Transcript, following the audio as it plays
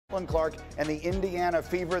Clark and the Indiana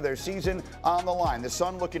Fever, their season on the line. The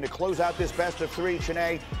Sun looking to close out this best of three.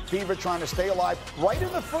 Chiney, Fever trying to stay alive. Right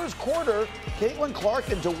in the first quarter, Caitlin Clark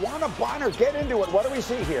and Dewana Bonner get into it. What do we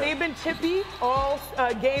see here? They've been chippy all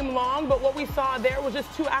game long, but what we saw there was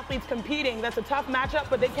just two athletes competing. That's a tough matchup,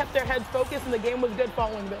 but they kept their heads focused, and the game was good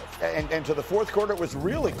following this. And to the fourth quarter, it was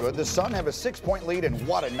really good. The Sun have a 6-point lead, and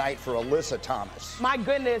what a night for Alyssa Thomas. My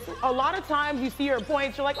goodness, a lot of times you see her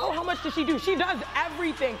points, you're like, oh, how much does she do? She does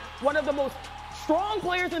everything. One of the most strong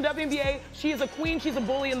players in the WNBA. She is a queen. She's a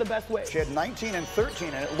bully in the best way. She had 19 and 13,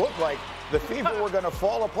 and it looked like the Fever were going to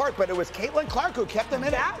fall apart, but it was Caitlin Clark who kept them in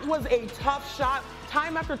it. That was a tough shot.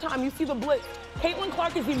 Time after time, you see the blitz. Caitlin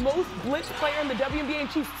Clark is the most blitzed player in the WNBA, and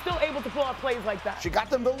she's still able to pull out plays like that. She got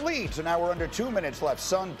them the lead, so now we're under 2 minutes left.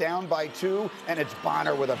 Sun down by 2, and it's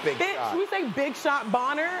Bonner with a big shot. Should we say big shot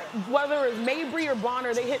Bonner? Whether it's Mabry or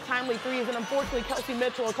Bonner, they hit timely threes, and unfortunately, Kelsey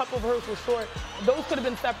Mitchell, a couple of hers were short. Those could have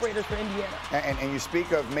been separators for Indiana. And you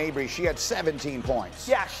speak of Mabry, she had 17 points.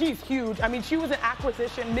 Yeah, she's huge. I mean, she was an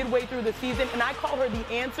acquisition midway through the season, and I call her the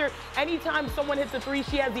answer. Anytime someone hits a three,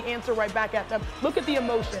 she has the answer right back at them. Look at the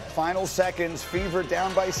emotion. Final seconds, Fever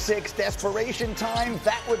down by 6, desperation time.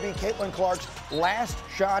 That would be Caitlin Clark's last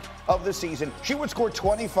shot of the season. She would score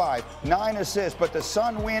 25, 9 assists, but the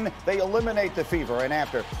Sun win. They eliminate the Fever, and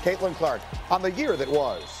after, Caitlin Clark on the year that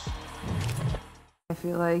was. I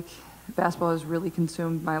feel like basketball has really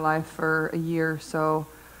consumed my life for a year, so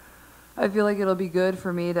I feel like it'll be good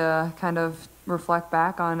for me to kind of reflect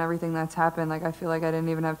back on everything that's happened. Like, I feel like I didn't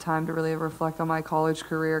even have time to really reflect on my college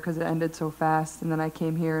career because it ended so fast, and then I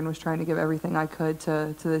came here and was trying to give everything I could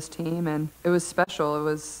to this team, and it was special.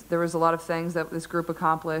 There was a lot of things that this group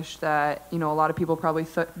accomplished that, you know, a lot of people probably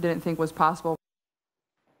didn't think was possible.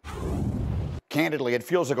 Candidly, it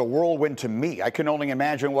feels like a whirlwind to me. I can only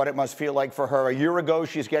imagine what it must feel like for her. A year ago,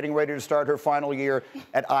 she's getting ready to start her final year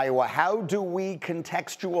at Iowa. How do we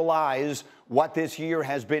contextualize what this year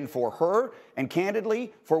has been for her and,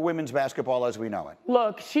 candidly, for women's basketball as we know it?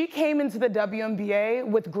 Look, she came into the WNBA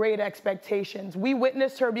with great expectations. We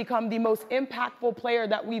witnessed her become the most impactful player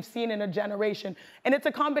that we've seen in a generation. And it's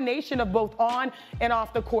a combination of both on and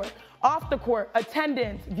off the court. Off the court,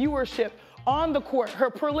 attendance, viewership. On the court, her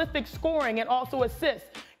prolific scoring and also assists.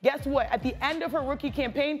 Guess what? At the end of her rookie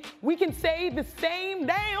campaign, we can say the same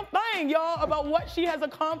damn thing, y'all, about what she has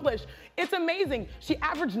accomplished. It's amazing. She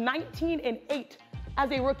averaged 19 and 8 as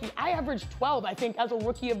a rookie. I averaged 12, I think, as a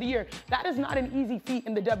rookie of the year. That is not an easy feat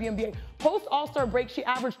in the WNBA. Post All-Star break, she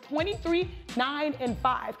averaged 23, 9, and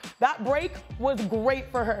 5. That break was great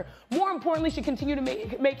for her. More importantly, she continued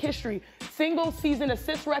to make history. Single season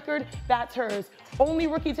assist record, that's hers. Only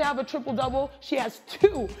rookie to have a triple-double, she has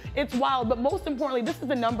 2. It's wild, but most importantly, this is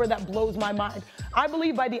the number that blows my mind. I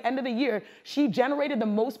believe by the end of the year, she generated the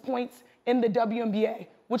most points in the WNBA,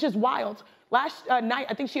 which is wild. Last night,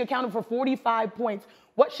 I think she accounted for 45 points.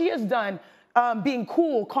 What she has done, being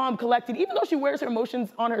cool, calm, collected, even though she wears her emotions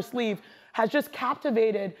on her sleeve, has just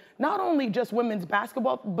captivated not only just women's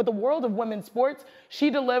basketball, but the world of women's sports. She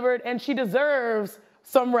delivered, and she deserves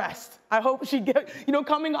some rest. I hope she gets, you know,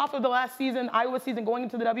 coming off of the last season, Iowa season, going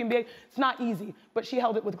into the WNBA, it's not easy, but she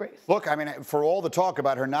held it with grace. Look, I mean, for all the talk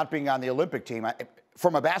about her not being on the Olympic team,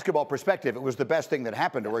 from a basketball perspective, it was the best thing that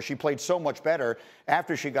happened to her. She played so much better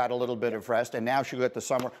after she got a little bit of rest, and now she got the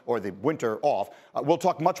summer or the winter off. We'll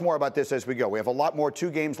talk much more about this as we go. We have a lot more. 2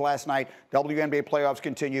 games last night. WNBA playoffs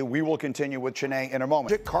continue. We will continue with Chiney in a moment.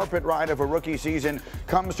 The carpet ride of a rookie season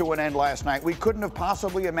comes to an end last night. We couldn't have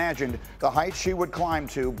possibly imagined the heights she would climb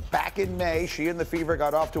to. Back in May, she and the Fever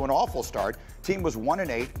got off to an awful start. Team was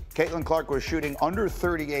 1-8. Caitlin Clark was shooting under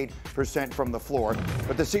 38% from the floor.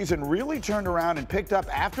 But the season really turned around and picked up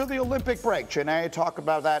after the Olympic break. Chiney talked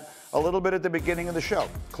about that a little bit at the beginning of the show.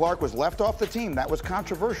 Clark was left off the team. That was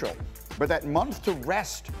controversial. But that month to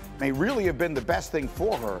rest may really have been the best thing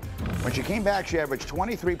for her. When she came back, she averaged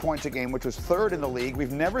 23 points a game, which was 3rd in the league.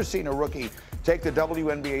 We've never seen a rookie take the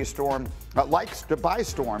WNBA by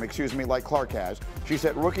storm, like Clark has. She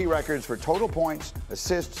set rookie records for total points,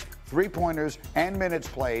 assists, 3-pointers, and minutes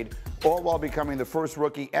played, all while becoming the first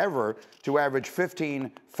rookie ever to average 15,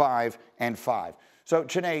 5, and 5. So,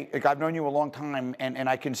 Chiney, I've known you a long time, and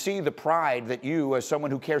I can see the pride that you, as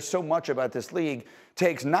someone who cares so much about this league,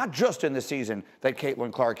 takes not just in the season that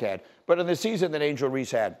Caitlin Clark had, but in the season that Angel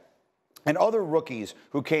Reese had. And other rookies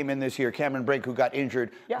who came in this year, Cameron Brink, who got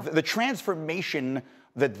injured. Yeah. The transformation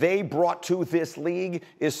that they brought to this league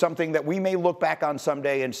is something that we may look back on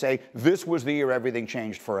someday and say, this was the year everything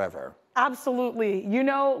changed forever. Absolutely. You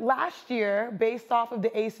know, last year, based off of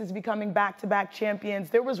the Aces becoming back-to-back champions,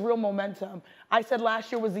 there was real momentum. I said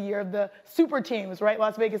last year was the year of the super teams, right?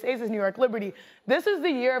 Las Vegas Aces, New York Liberty. This is the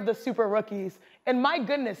year of the super rookies. And my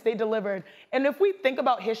goodness, they delivered. And if we think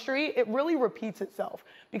about history, it really repeats itself.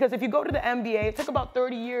 Because if you go to the NBA, it took about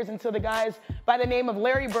 30 years until the guys by the name of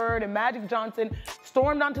Larry Bird and Magic Johnson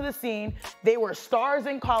stormed onto the scene. They were stars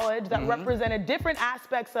in college that represented different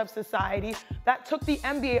aspects of society that took the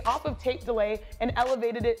NBA off of tape delay and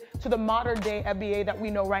elevated it to the modern day NBA that we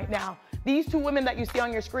know right now. These two women that you see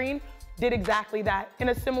on your screen did exactly that in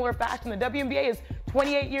a similar fashion. The WNBA is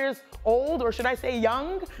 28 years old, or should I say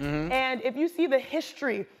young? And if you see the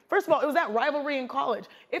history, first of all, it was that rivalry in college.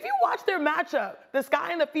 If you watch their matchup, the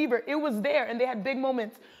Sky and the Fever, it was there, and they had big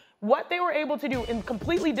moments. What they were able to do in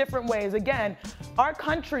completely different ways. Again, our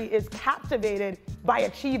country is captivated by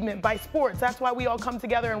achievement, by sports. That's why we all come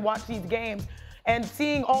together and watch these games. And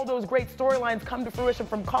seeing all those great storylines come to fruition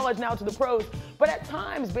from college now to the pros. But at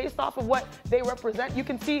times, based off of what they represent, you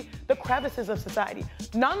can see the crevices of society.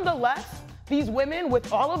 Nonetheless, these women,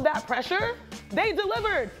 with all of that pressure, they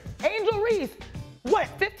delivered. Angel Reese,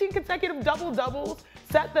 15 consecutive double-doubles,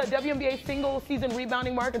 set the WNBA single-season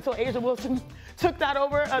rebounding mark until Asia Wilson took that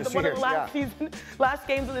over one of the last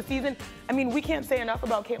games of the season. I mean, we can't say enough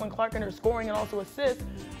about Caitlin Clark and her scoring and also assists.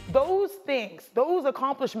 Those things, those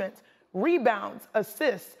accomplishments, rebounds,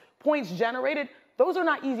 assists, points generated, those are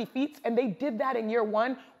not easy feats, and they did that in year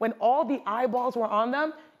one when all the eyeballs were on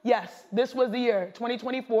them. Yes, this was the year,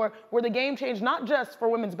 2024, where the game changed not just for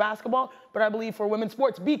women's basketball, but I believe for women's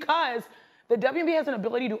sports, because the WNBA has an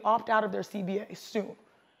ability to opt out of their CBA soon.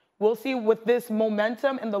 We'll see with this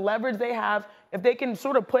momentum and the leverage they have if they can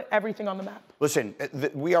sort of put everything on the map. Listen,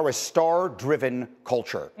 we are a star-driven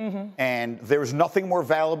culture, and there's nothing more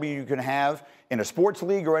valuable you can have in a sports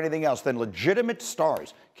league or anything else than legitimate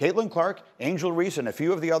stars. Caitlin Clark, Angel Reese, and a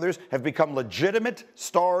few of the others have become legitimate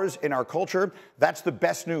stars in our culture. That's the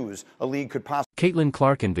best news a league could possibly. Caitlin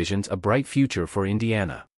Clark envisions a bright future for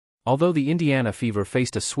Indiana. Although the Indiana Fever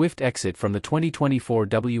faced a swift exit from the 2024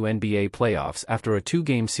 WNBA playoffs after a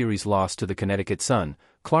two-game series loss to the Connecticut Sun,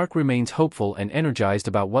 Clark remains hopeful and energized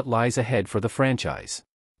about what lies ahead for the franchise.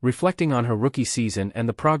 Reflecting on her rookie season and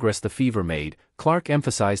the progress the Fever made, Clark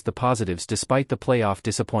emphasized the positives despite the playoff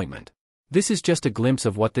disappointment. "This is just a glimpse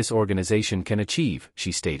of what this organization can achieve,"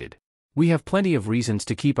 she stated. "We have plenty of reasons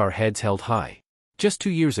to keep our heads held high. Just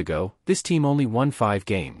 2 years ago, this team only won 5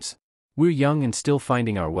 games. We're young and still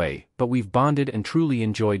finding our way, but we've bonded and truly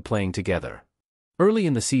enjoyed playing together." Early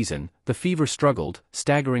in the season, the Fever struggled,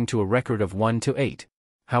 staggering to a record of 1-8.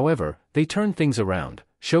 However, they turned things around,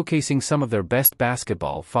 showcasing some of their best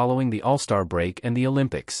basketball following the All-Star break and the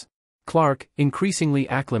Olympics. Clark, increasingly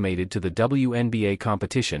acclimated to the WNBA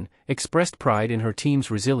competition, expressed pride in her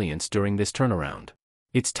team's resilience during this turnaround.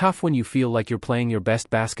 "It's tough when you feel like you're playing your best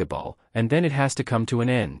basketball, and then it has to come to an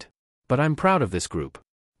end. But I'm proud of this group.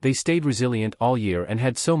 They stayed resilient all year and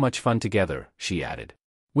had so much fun together," she added.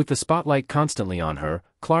 With the spotlight constantly on her,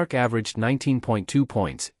 Clark averaged 19.2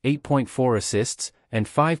 points, 8.4 assists, and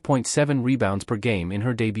 5.7 rebounds per game in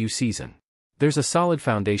her debut season. There's a solid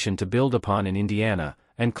foundation to build upon in Indiana,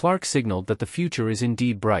 and Clark signaled that the future is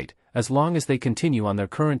indeed bright, as long as they continue on their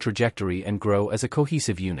current trajectory and grow as a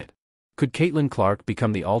cohesive unit. Could Caitlin Clark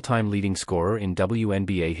become the all-time leading scorer in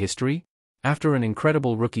WNBA history? After an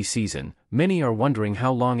incredible rookie season, many are wondering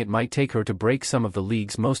how long it might take her to break some of the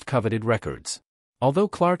league's most coveted records. Although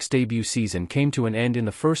Clark's debut season came to an end in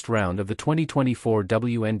the first round of the 2024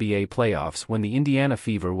 WNBA playoffs when the Indiana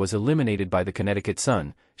Fever was eliminated by the Connecticut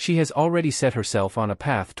Sun, she has already set herself on a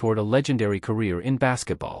path toward a legendary career in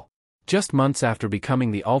basketball. Just months after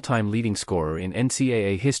becoming the all-time leading scorer in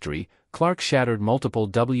NCAA history, Clark shattered multiple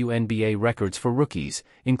WNBA records for rookies,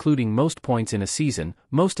 including most points in a season,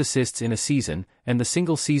 most assists in a season, and the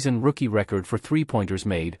single-season rookie record for three-pointers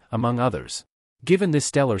made, among others. Given this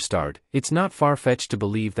stellar start, it's not far-fetched to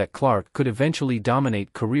believe that Clark could eventually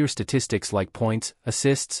dominate career statistics like points,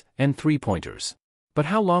 assists, and three-pointers. But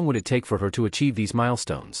how long would it take for her to achieve these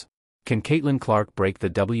milestones? Can Caitlin Clark break the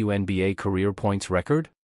WNBA career points record?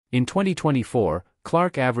 In 2024,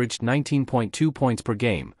 Clark averaged 19.2 points per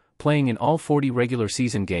game, playing in all 40 regular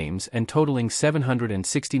season games and totaling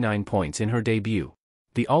 769 points in her debut.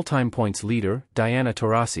 The all-time points leader, Diana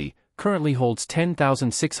Taurasi, currently holds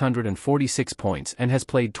 10,646 points and has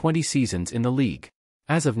played 20 seasons in the league.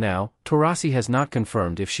 As of now, Taurasi has not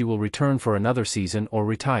confirmed if she will return for another season or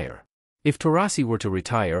retire. If Taurasi were to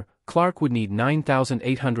retire, Clark would need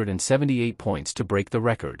 9,878 points to break the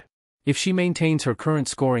record. If she maintains her current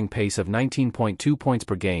scoring pace of 19.2 points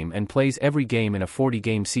per game and plays every game in a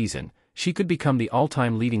 40-game season, she could become the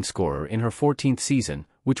all-time leading scorer in her 14th season,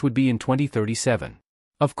 which would be in 2037.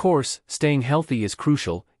 Of course, staying healthy is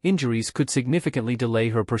crucial. Injuries could significantly delay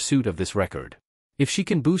her pursuit of this record. If she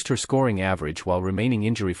can boost her scoring average while remaining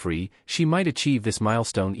injury-free, she might achieve this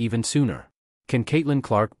milestone even sooner. Can Caitlin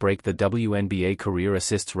Clark break the WNBA career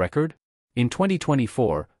assists record? In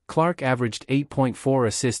 2024, Clark averaged 8.4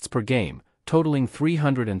 assists per game, totaling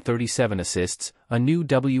 337 assists, a new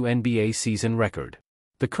WNBA season record.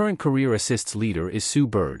 The current career assists leader is Sue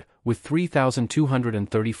Bird, with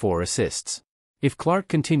 3,234 assists. If Clark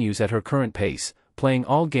continues at her current pace, playing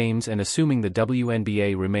all games and assuming the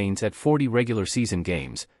WNBA remains at 40 regular season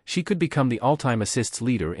games, she could become the all-time assists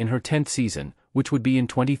leader in her 10th season, which would be in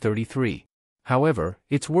 2033. However,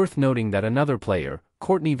 it's worth noting that another player,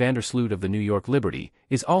 Courtney Vandersloot of the New York Liberty,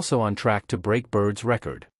 is also on track to break Bird's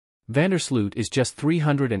record. Vandersloot is just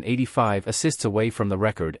 385 assists away from the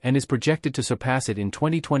record and is projected to surpass it in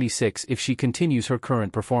 2026 if she continues her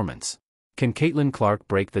current performance. Can Caitlin Clark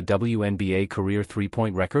break the WNBA career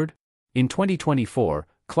three-point record? In 2024,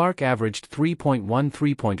 Clark averaged 3.1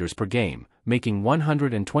 three-pointers per game, making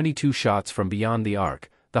 122 shots from beyond the arc,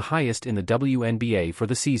 the highest in the WNBA for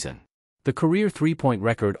the season. The career three-point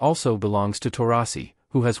record also belongs to Taurasi,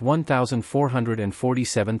 who has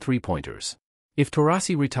 1,447 three-pointers. If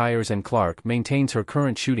Taurasi retires and Clark maintains her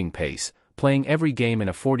current shooting pace, playing every game in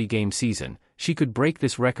a 40-game season, she could break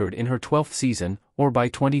this record in her 12th season, or by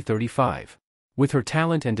 2035. With her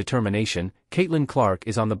talent and determination, Caitlin Clark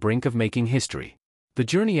is on the brink of making history. The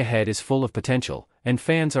journey ahead is full of potential, and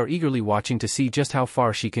fans are eagerly watching to see just how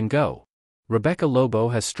far she can go. Rebecca Lobo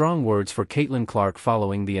has strong words for Caitlin Clark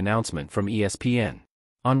following the announcement from ESPN.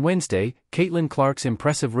 On Wednesday, Caitlin Clark's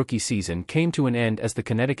impressive rookie season came to an end as the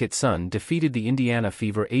Connecticut Sun defeated the Indiana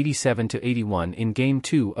Fever 87-81 in Game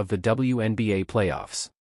 2 of the WNBA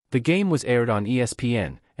playoffs. The game was aired on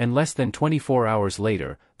ESPN, and less than 24 hours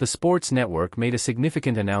later, the sports network made a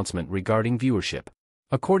significant announcement regarding viewership.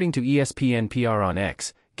 According to ESPN PR on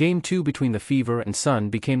X, Game 2 between the Fever and Sun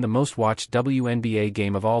became the most-watched WNBA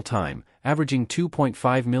game of all time, averaging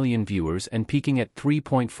 2.5 million viewers and peaking at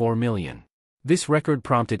 3.4 million. This record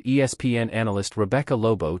prompted ESPN analyst Rebecca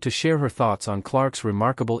Lobo to share her thoughts on Clark's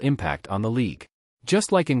remarkable impact on the league.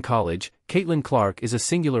 Just like in college, Caitlin Clark is a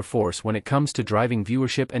singular force when it comes to driving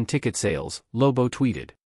viewership and ticket sales, Lobo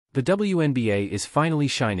tweeted. The WNBA is finally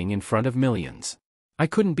shining in front of millions. I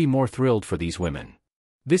couldn't be more thrilled for these women.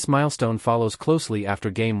 This milestone follows closely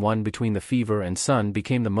after Game 1 between the Fever and Sun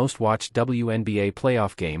became the most-watched WNBA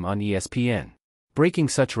playoff game on ESPN. Breaking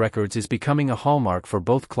such records is becoming a hallmark for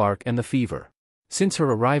both Clark and the Fever. Since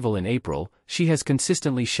her arrival in April, she has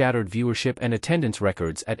consistently shattered viewership and attendance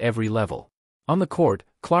records at every level. On the court,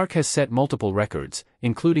 Clark has set multiple records,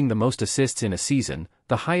 including the most assists in a season,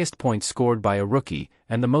 the highest points scored by a rookie,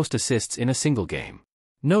 and the most assists in a single game.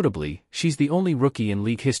 Notably, she's the only rookie in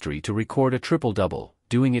league history to record a triple-double,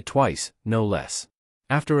 doing it twice, no less.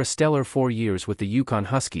 After a stellar 4 years with the Yukon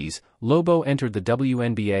Huskies, Lobo entered the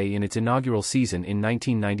WNBA in its inaugural season in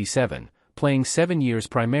 1997, playing 7 years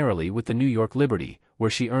primarily with the New York Liberty, where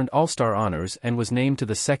she earned All-Star honors and was named to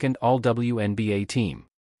the second All-WNBA team.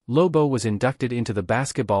 Lobo was inducted into the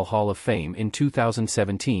Basketball Hall of Fame in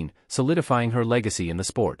 2017, solidifying her legacy in the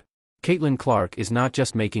sport. Caitlin Clark is not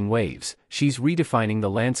just making waves, she's redefining the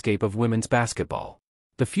landscape of women's basketball.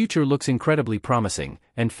 The future looks incredibly promising,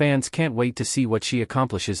 and fans can't wait to see what she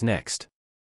accomplishes next.